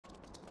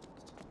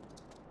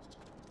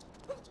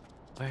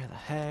Where the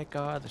heck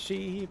are the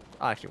sheep?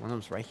 Oh, actually, one of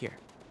them's right here.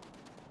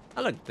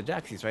 Oh, look, the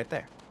Jaxie's right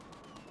there.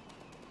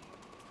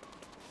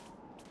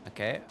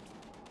 Okay.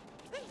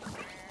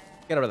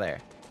 Get over there.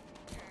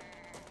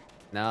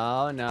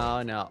 No,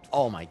 no, no.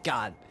 Oh my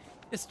god.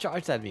 It's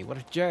charged at me. What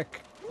a jerk.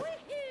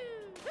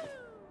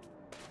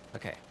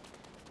 Okay.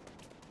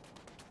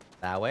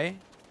 That way.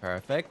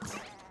 Perfect.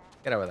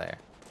 Get over there.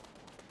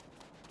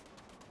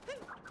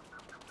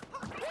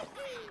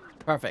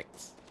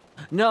 Perfect.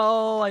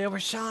 No, I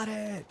overshot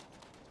it.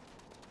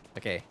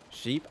 Okay,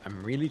 sheep,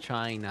 I'm really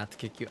trying not to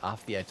kick you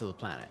off the edge of the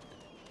planet.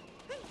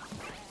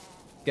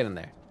 Get in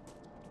there.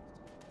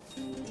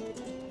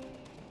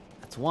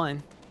 That's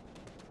one.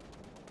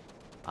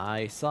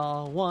 I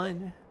saw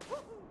one.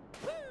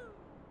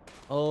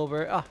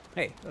 Over. Oh,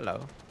 hey,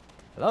 hello.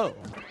 Hello.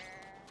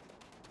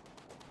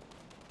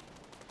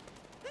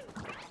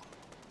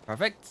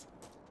 Perfect.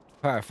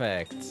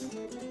 Perfect.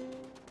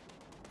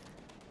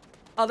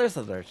 Oh, there's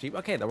other sheep.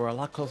 Okay, they were a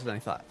lot closer than I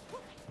thought.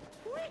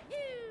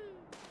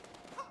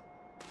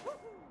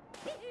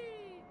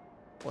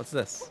 What's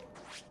this?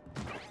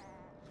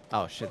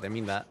 Oh shit, I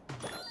mean that.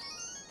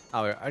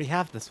 Oh, I already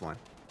have this one.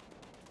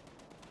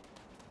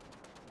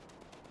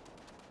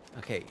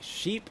 Okay,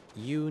 sheep,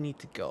 you need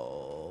to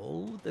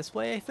go this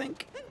way, I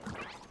think.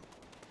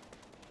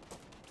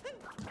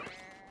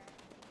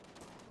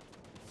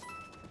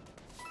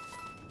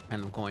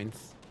 Random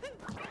coins.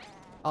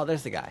 Oh,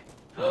 there's the guy.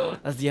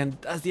 That's the end.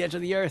 That's the edge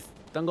of the earth.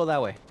 Don't go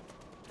that way.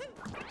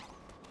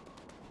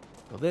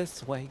 Go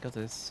this way. Go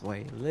this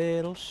way,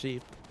 little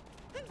sheep.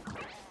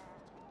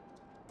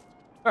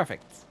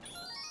 Perfect.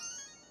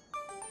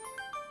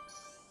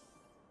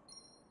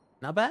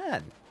 Not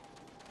bad.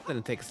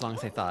 Didn't take as long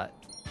as I thought.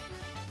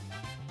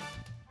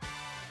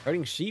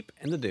 Herding sheep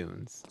in the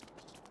dunes.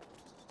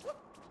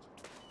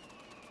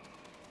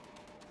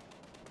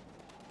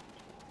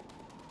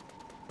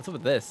 What's up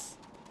with this?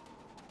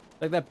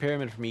 Like that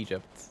pyramid from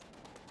Egypt.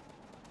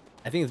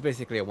 I think it's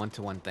basically a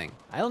one-to-one thing.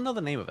 I don't know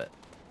the name of it.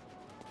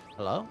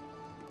 Hello?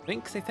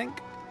 Sphinx, I think?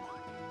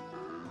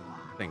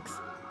 Sphinx.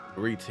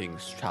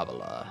 Greetings,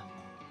 traveler.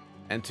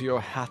 And to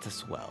your hat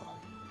as well.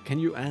 Can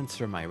you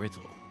answer my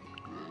riddle?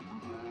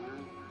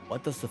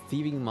 What does the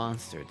thieving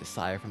monster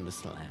desire from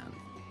this land?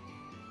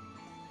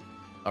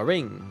 A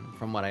ring,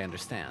 from what I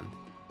understand.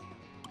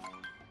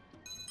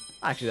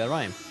 Actually, that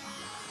rhymed.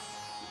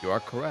 You are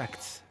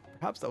correct.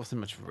 Perhaps that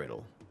wasn't much of a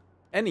riddle.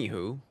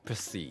 Anywho,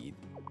 proceed.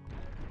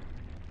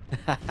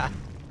 Right,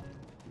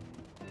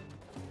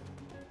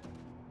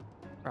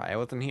 I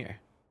wasn't here.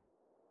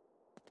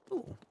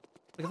 Ooh,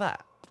 look at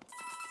that.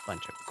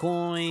 Bunch of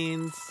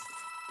coins.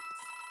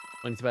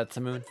 When's about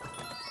Samoon?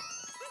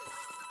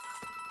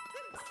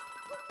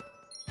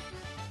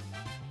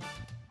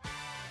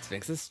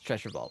 Sphinx's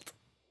treasure vault.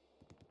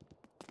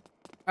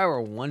 Oh,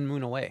 we're 1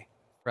 moon away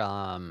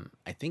from,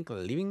 I think,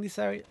 leaving this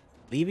area.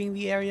 Leaving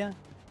the area,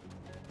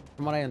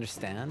 from what I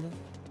understand.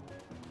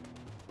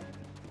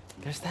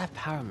 There's that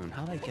power moon.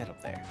 How do I get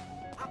up there?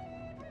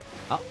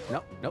 Oh,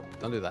 nope, nope,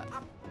 don't do that.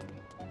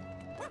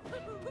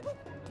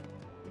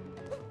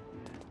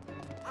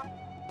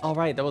 Oh,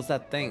 right, that was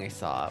that thing I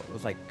saw. It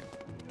was like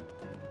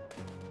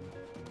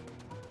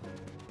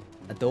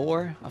a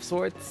door of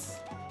sorts.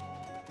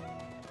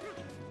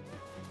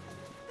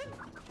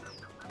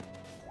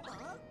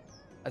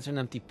 That's an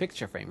empty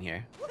picture frame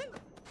here.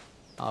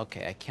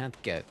 Okay, I can't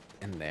get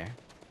in there.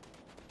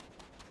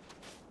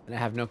 And I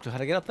have no clue how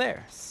to get up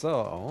there.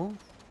 So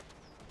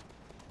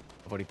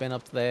I've already been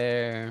up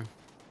there.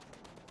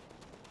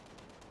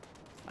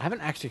 I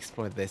haven't actually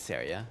explored this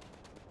area.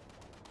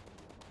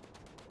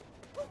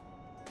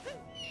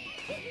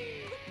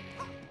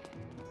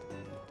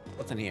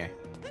 What's in here?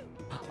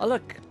 Oh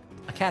look!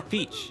 A cat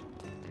peach!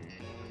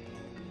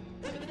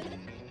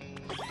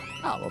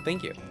 Oh, well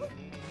thank you.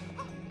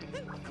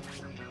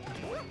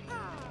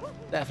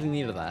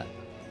 Definitely needed that.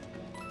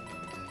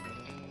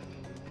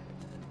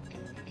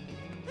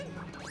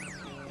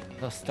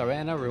 The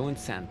Starana Ruined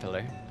Sand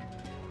Pillar.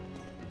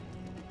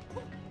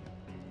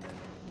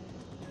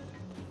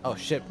 Oh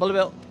shit, Bullet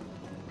Bill!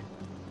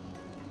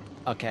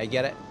 Okay, I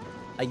get it.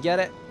 I get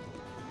it.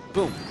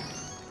 Boom.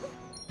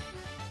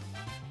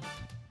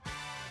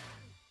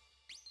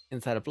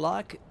 Inside a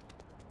block,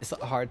 it's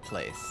a hard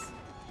place.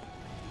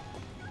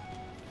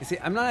 You see,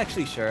 I'm not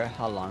actually sure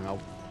how long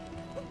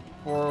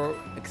or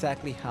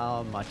exactly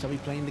how much I'll be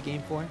playing the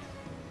game for.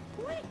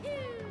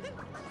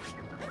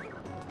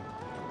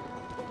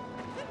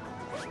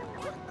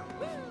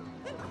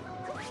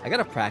 I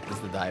gotta practice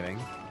the diving.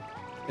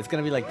 It's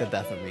gonna be like the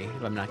death of me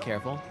if I'm not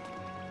careful.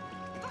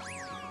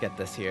 Get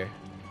this here.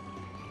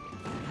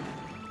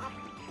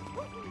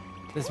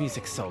 This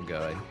music's so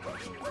good.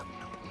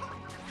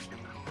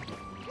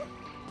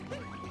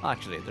 Oh,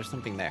 actually, there's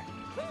something there.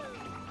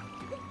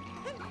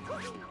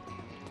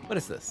 What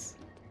is this?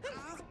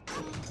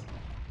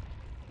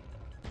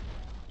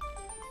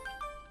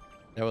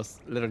 There was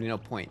literally no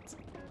point.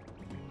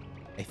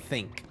 I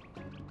think.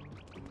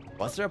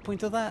 Was there a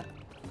point to that?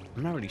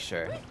 I'm not really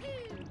sure.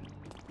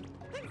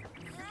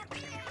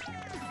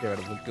 Get rid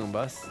of the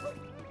Goombas.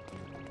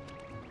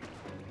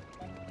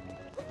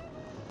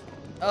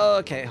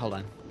 Okay, hold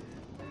on.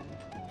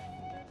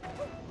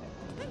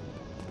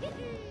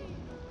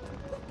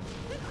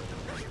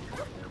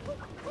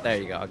 There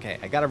you go. Okay,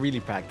 I gotta really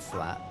practice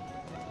that.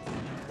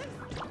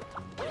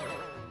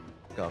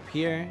 Go up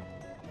here.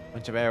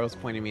 Bunch of arrows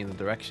pointing me in the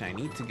direction I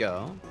need to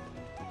go.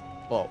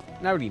 Well,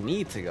 not really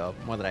need to go,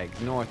 more that I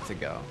ignore to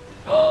go.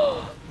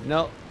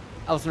 No,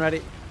 I wasn't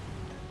ready.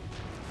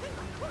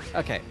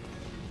 Okay,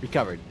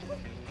 recovered.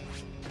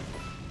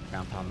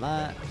 Ground pound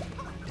that.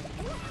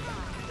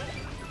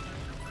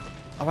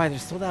 Alright,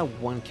 there's still that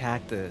one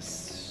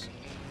cactus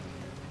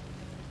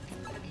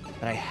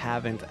that I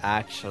haven't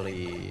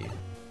actually...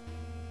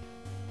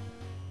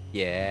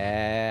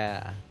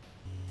 Yeah.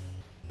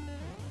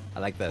 I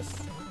like this.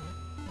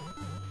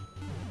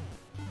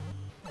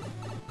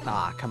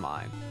 Ah, come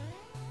on.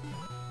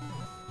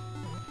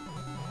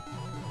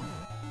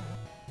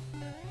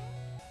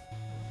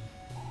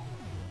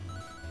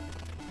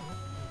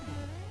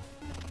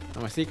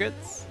 No more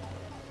secrets?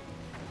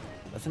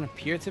 Doesn't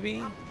appear to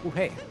be? Ooh,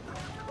 hey.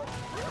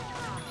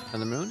 On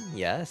the moon?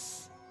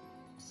 Yes.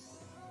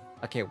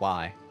 Okay,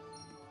 why?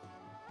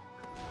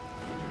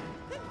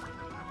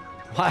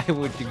 Why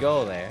would you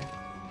go there?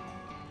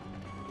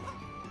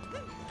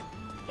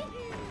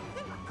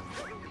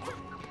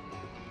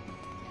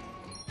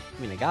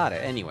 I mean, I got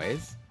it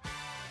anyways.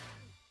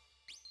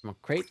 I'm a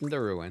crate in the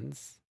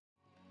ruins.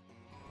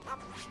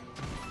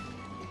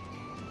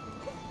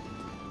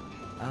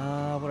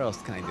 What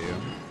else can I do?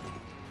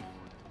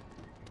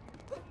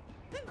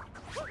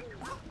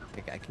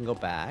 Okay, I can go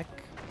back.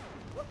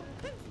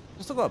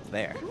 Just to go up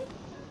there.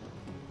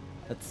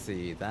 Let's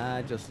see,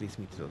 that just leads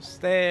me to those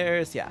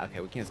stairs. Yeah,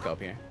 okay, we can just go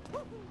up here.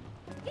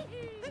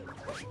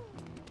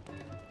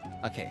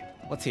 Okay,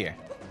 what's here?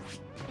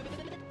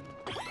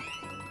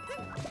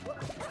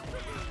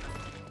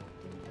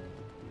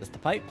 Just the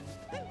pipe?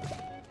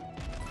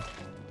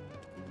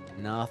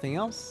 Nothing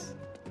else?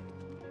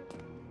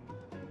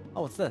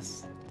 Oh, what's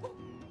this?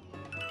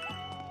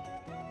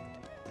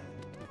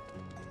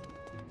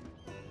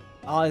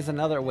 Oh, there's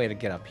another way to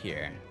get up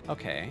here.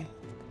 Okay.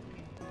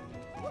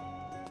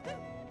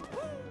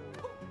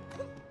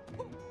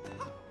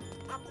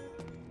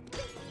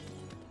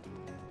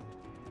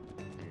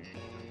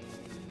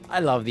 I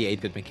love the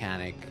 8-bit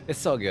mechanic. It's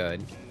so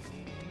good.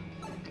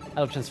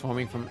 I love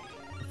transforming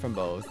from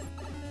both.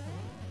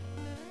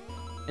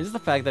 And just the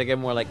fact that I get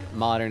more like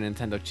modern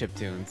Nintendo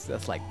chiptunes.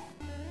 That's like,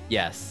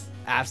 yes.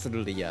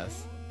 Absolutely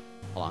yes.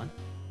 Hold on.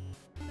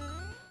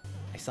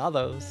 I saw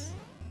those.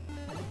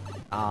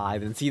 Ah, I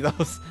didn't see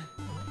those.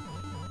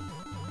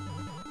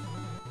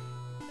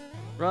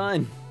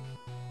 Run!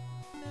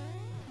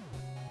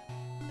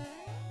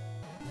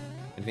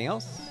 Anything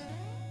else?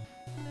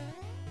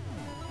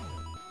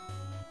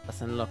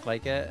 Doesn't look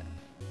like it.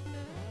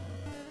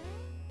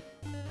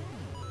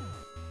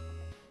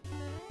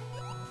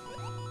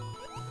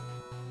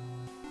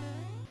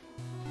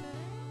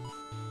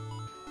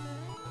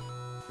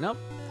 Nope,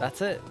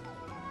 that's it.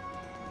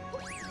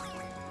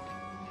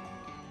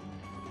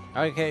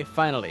 Okay,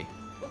 finally.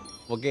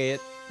 We'll get...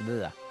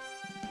 Bleh.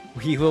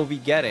 We will be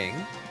getting...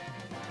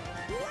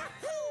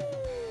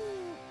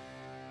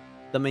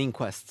 the main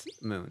quest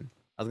moon.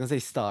 I was gonna say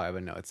star,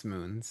 but no, it's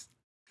moons.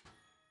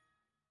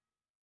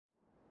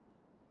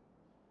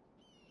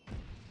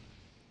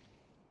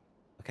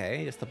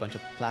 Okay, just a bunch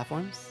of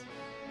platforms.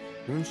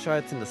 Moon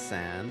shards in the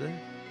sand.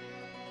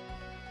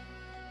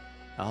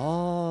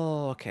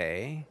 Oh,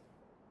 okay.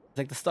 It's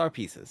like the star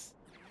pieces.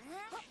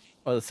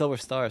 Or the silver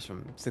stars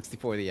from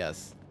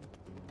 64DS.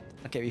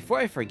 Okay, before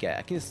I forget,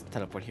 I can just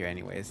teleport here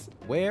anyways.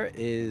 Where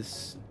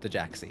is the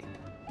Jaxi?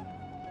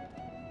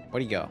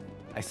 Where'd he go?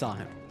 I saw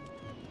him.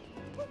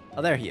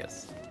 Oh, there he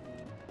is.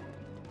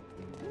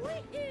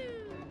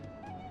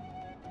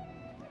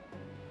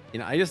 You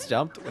know, I just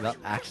jumped without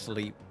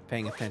actually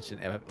paying attention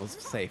if it was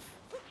safe.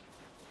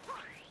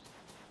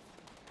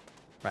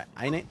 Right,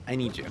 I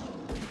need you.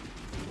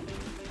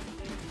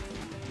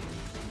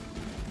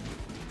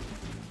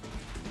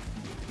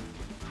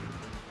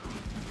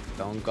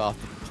 Don't go off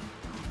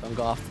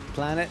the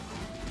planet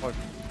or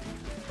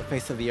the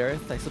face of the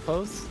earth, I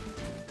suppose.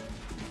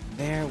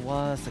 There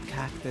was a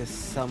cactus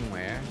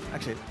somewhere.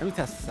 Actually, let me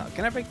test this out.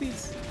 Can I break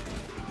these?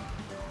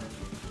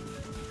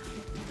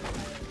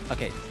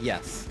 Okay,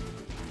 yes.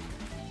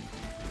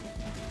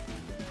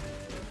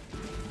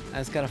 I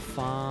just gotta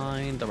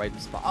find the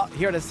right spot. Oh,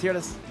 here it is, here it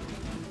is.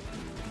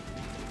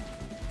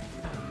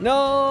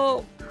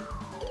 No!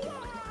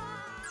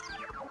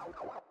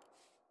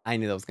 I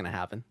knew that was gonna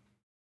happen.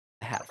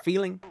 I had a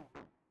feeling.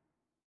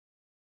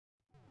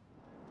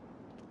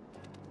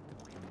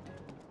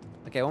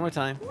 Okay, one more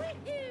time.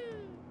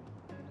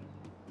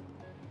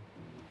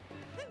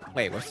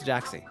 Wait, where's the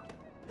Jaxi?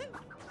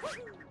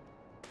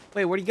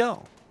 Wait, where'd he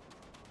go?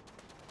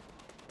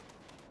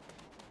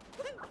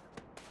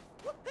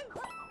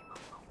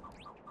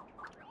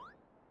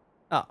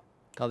 Oh,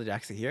 call the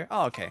Jaxi here?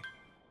 Oh, okay.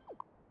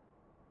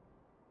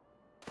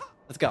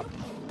 Let's go.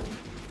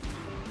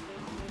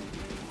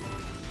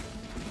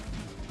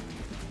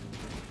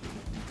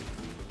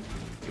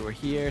 You were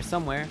here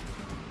somewhere.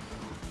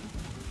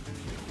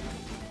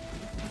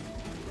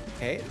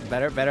 Okay,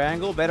 better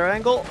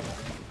angle.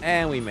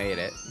 And we made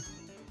it.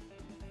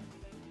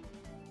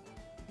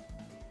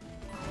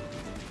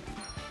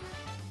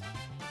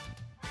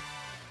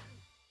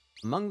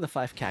 Among the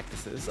 5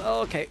 cactuses.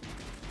 Oh, okay.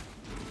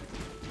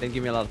 Didn't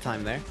give me a lot of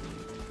time there.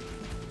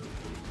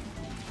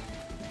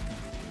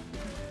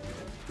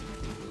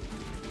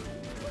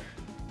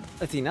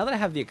 Let's see, now that I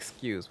have the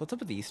excuse, what's up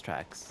with these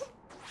tracks?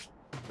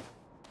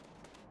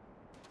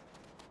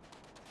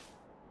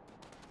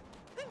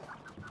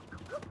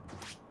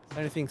 Is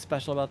there anything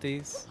special about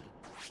these?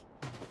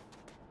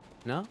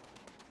 No?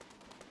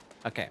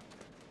 Okay.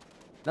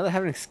 Now that I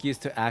have an excuse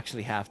to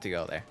actually have to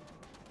go there.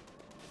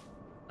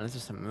 Unless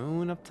there's a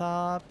moon up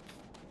top.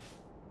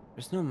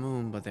 There's no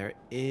moon, but there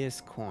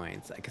is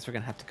coins. I guess we're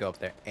gonna have to go up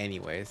there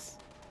anyways.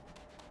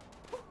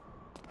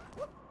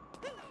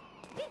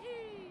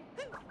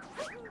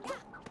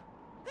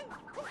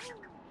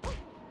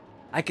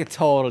 I could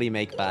totally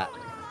make that.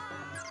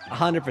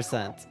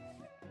 100%.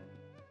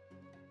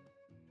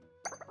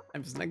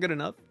 I'm just not good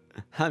enough.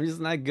 I'm just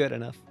not good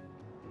enough.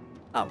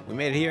 Oh, we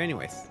made it here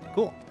anyways.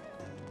 Cool.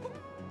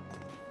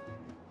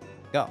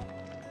 Go.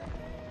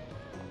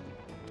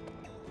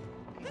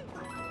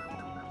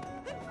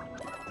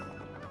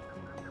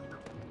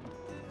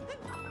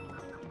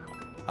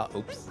 Oh,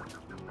 oops.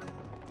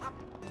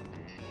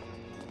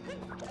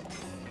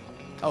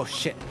 Oh,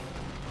 shit.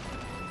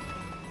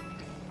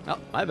 Oh,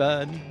 my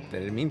bad.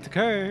 Didn't mean to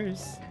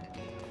curse.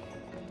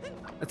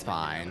 That's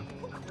fine.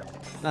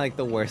 Not like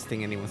the worst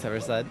thing anyone's ever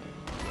said.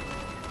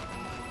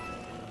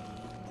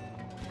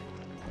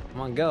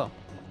 Come on, go.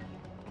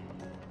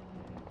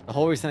 The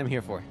whole reason I'm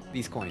here for.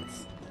 These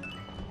coins.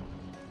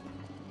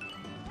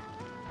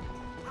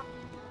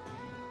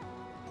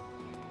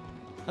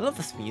 I love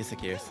this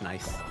music here. It's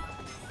nice.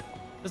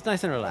 It's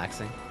nice and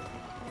relaxing.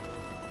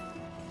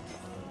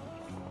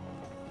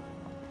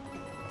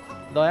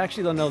 Though I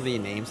actually don't know the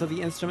names of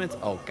the instruments.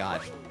 Oh,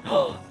 God.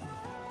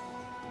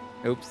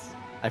 Oops.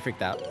 I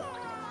freaked out.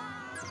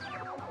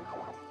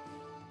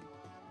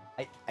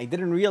 I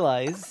didn't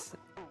realize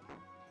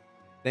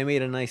they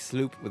made a nice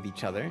loop with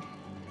each other.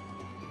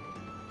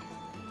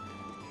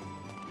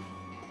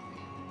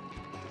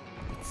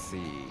 Let's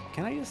see.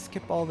 Can I just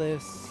skip all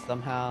this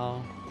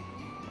somehow?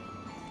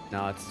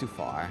 No, it's too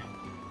far.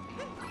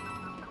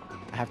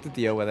 I have to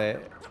deal with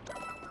it.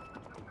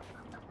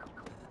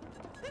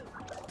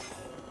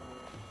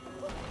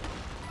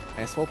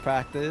 I guess we'll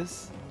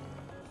practice.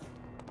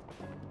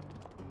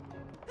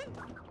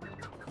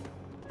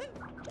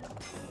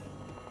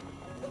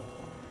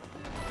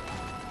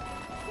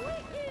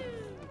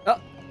 Oh,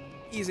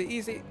 easy,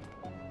 easy.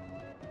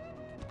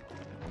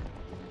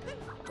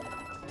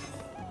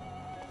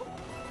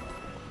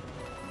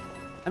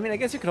 I mean, I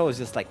guess you could always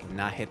just like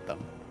not hit them.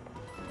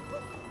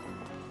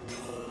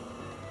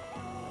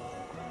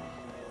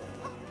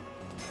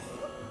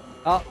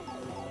 Oh,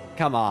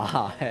 come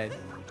on. Is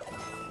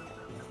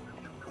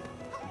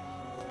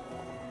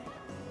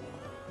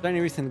there any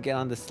reason to get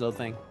on this slow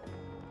thing?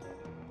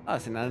 Oh,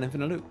 it's not an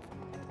infinite loop.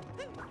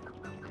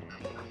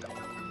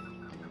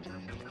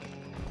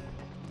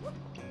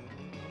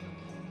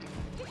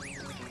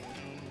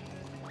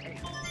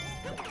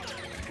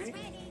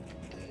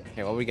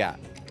 Okay, what we got?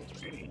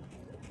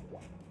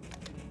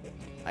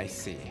 I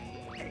see.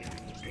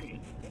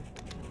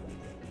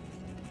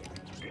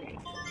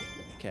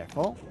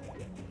 Careful.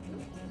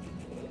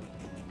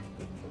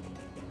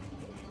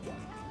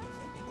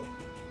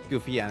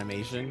 Goofy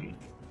animation.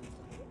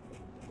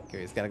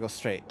 Okay, it's gotta go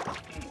straight.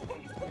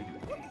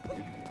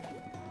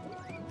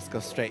 Let's go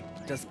straight.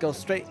 Just go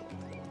straight.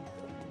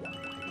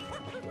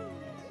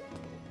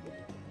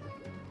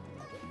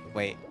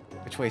 Wait,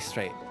 which way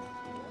straight?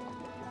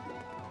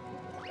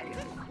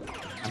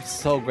 I'm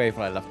so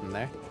grateful I left him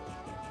there.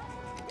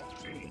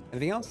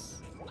 Anything else?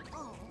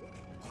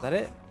 Is that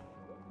it?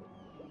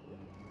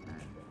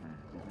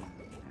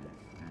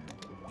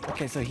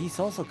 Okay, so he's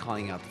also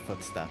calling out the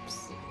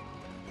footsteps.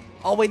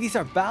 Oh wait, these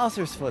are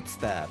Bowser's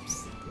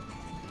footsteps.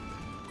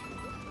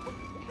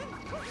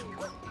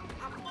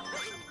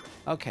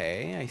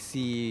 Okay, I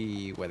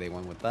see where they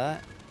went with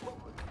that.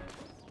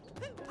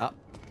 Oh, a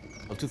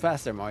little too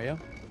fast there, Mario.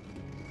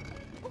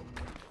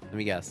 Let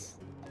me guess.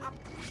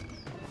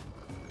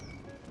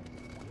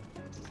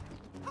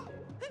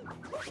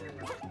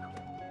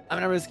 I'm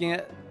not risking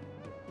it.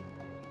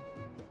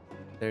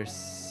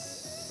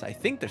 I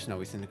think there's no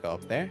reason to go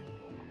up there.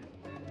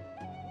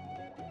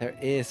 There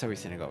is a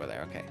reason to go over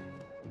there, okay.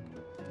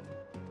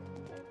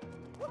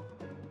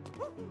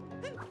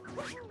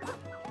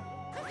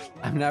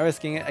 I'm not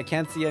risking it. I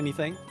can't see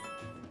anything.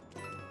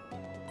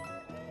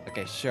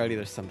 Okay, surely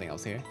there's something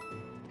else here.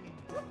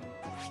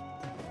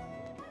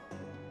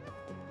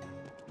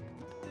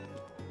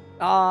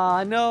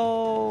 Ah,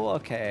 no.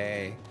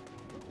 Okay.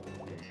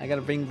 I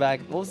gotta bring back...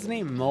 What was his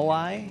name?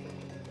 Moai?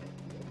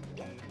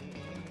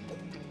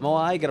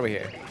 Moai, get over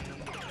here.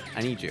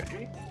 I need you.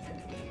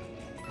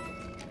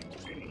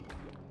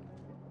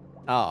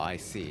 Oh, I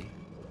see.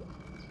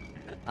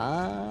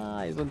 Ah,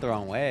 I went the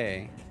wrong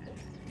way.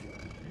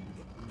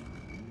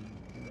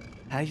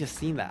 I just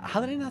seen that.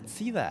 How did I not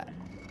see that?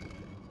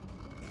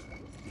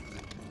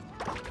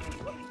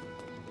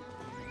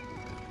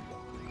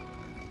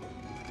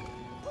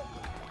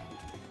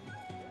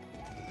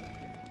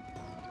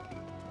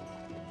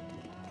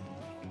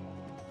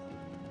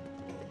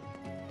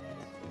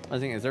 I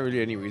was thinking, is there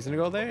really any reason to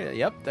go there?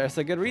 Yep, there's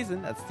a good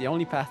reason. That's the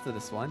only path to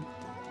this one.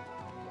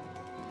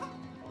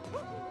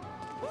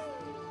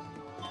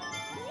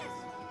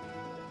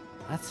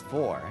 That's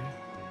 4.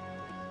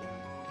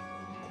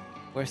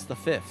 Where's the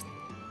 5th?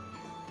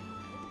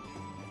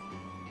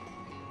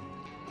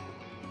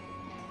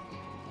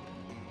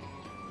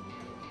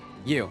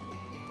 You.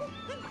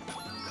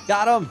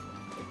 Got him!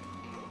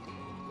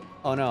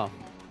 Oh no.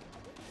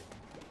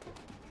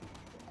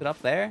 Is it up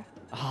there?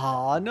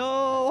 Oh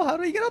no! How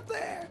do we get up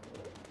there?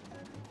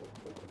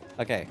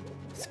 Okay.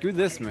 Screw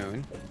this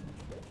moon.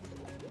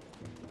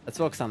 Let's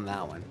focus on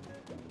that one.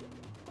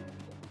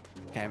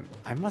 Okay,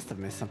 I must have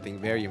missed something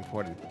very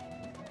important.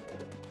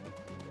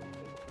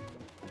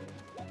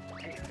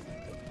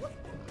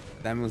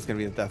 That moon's gonna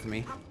be the death of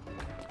me.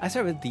 I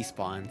start with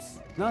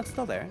despawns. No, it's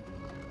still there.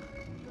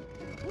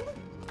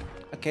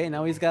 Okay,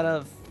 now he's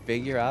gotta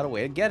figure out a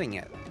way of getting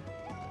it.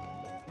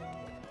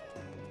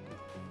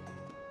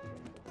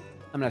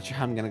 I'm not sure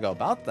how I'm gonna go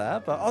about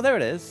that, but oh, there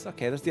it is.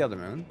 Okay, there's the other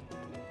moon.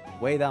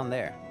 Way down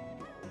there.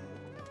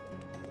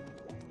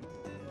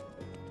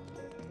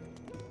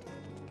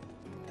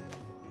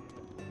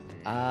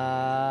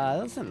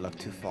 Doesn't look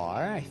too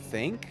far, I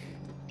think.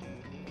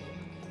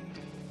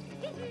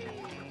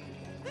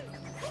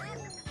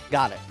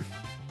 Got it.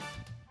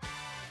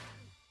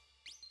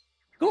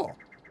 Cool.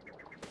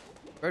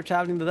 We're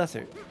traveling the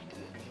desert.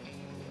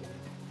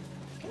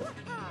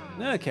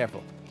 No,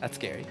 careful. That's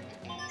scary.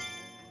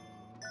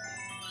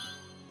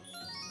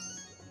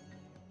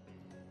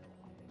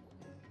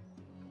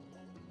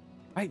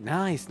 Right,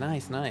 nice,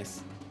 nice,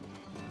 nice.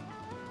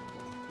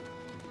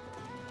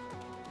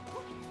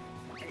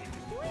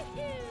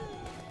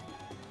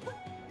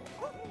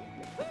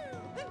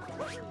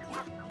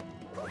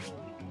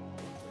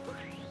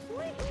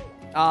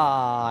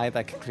 Ah, I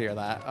could clear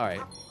that. All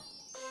right.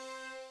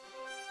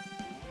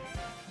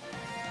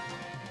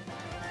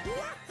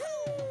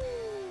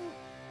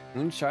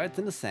 Moon shards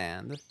in the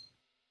sand.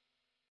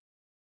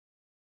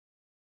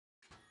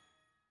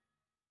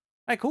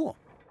 Alright, cool.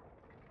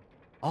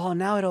 Oh,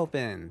 now it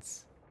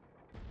opens.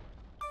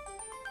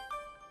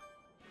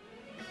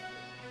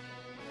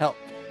 Help.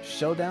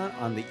 Showdown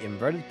on the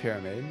inverted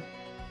pyramid.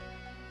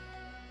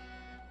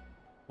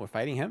 We're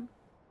fighting him?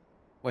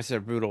 What's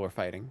the brutal we're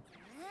fighting?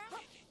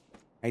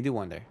 I do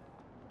wonder.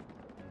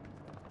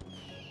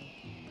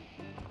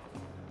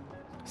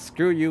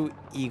 Screw you,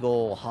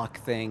 eagle, hawk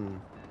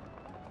thing.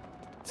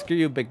 Screw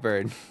you, big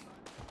bird.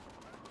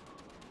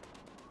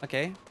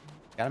 Okay,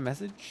 got a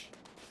message.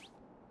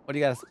 What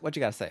you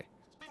gotta say?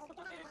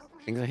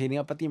 Things are heating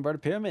up at the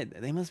inverted pyramid.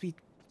 They must be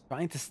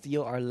trying to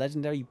steal our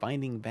legendary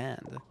binding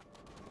band.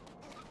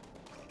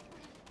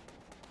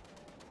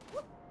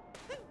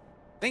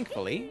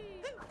 Thankfully.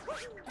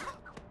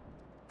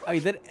 Oh,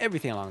 you did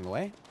everything along the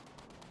way.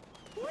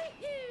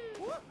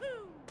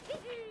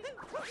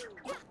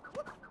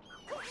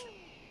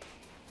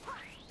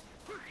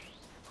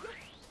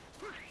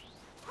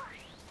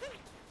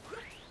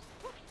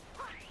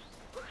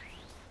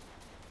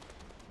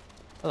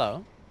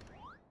 Hello.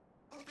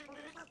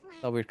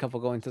 A weird couple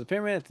going to the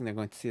pyramid. I think they're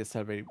going to see the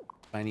celebrated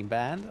binding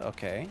band.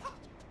 Okay.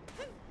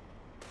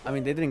 I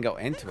mean, they didn't go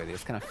into it. They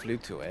just kind of flew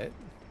to it.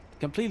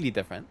 Completely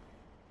different.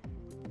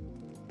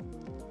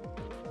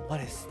 What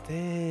is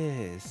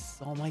this?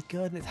 Oh my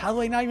goodness. How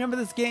do I not remember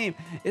this game?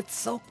 It's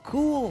so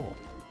cool.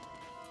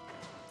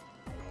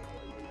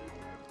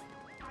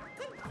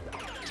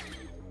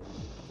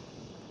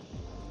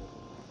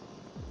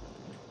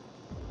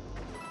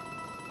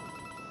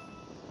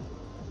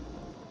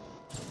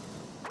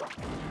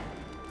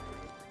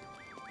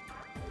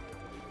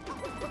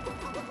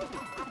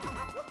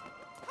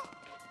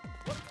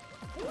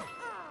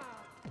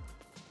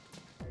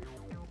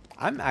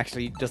 I'm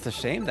actually just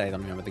ashamed that I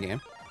don't remember the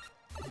game.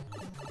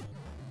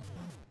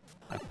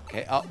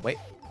 Okay, oh, wait.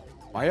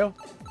 Mario?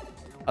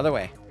 Other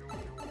way.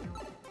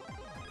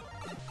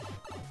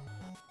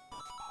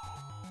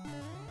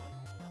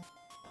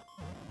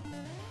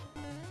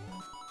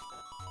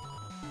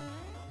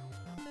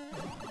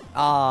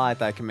 Ah, I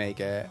thought I could make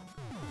it.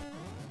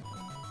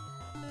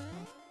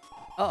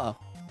 Uh-oh.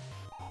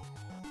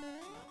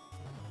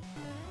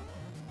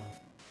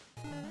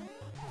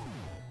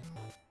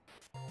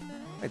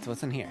 Wait, so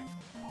what's in here?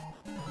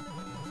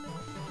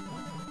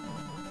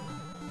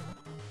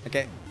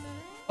 Okay.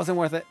 Wasn't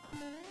worth it.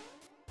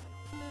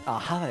 Ah,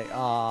 how did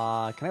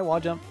I... can I wall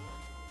jump?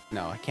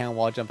 No, I can't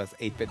wall jump as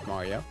 8-bit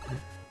Mario. It'd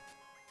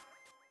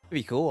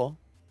be cool.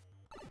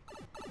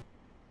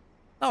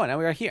 Oh, now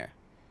we are here.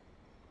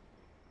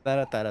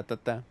 Da da da da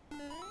da.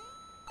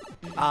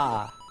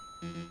 Ah.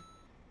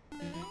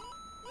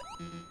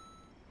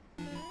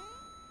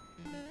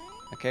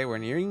 Okay, we're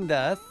nearing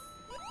death.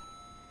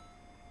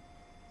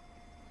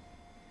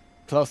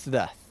 Close to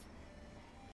death.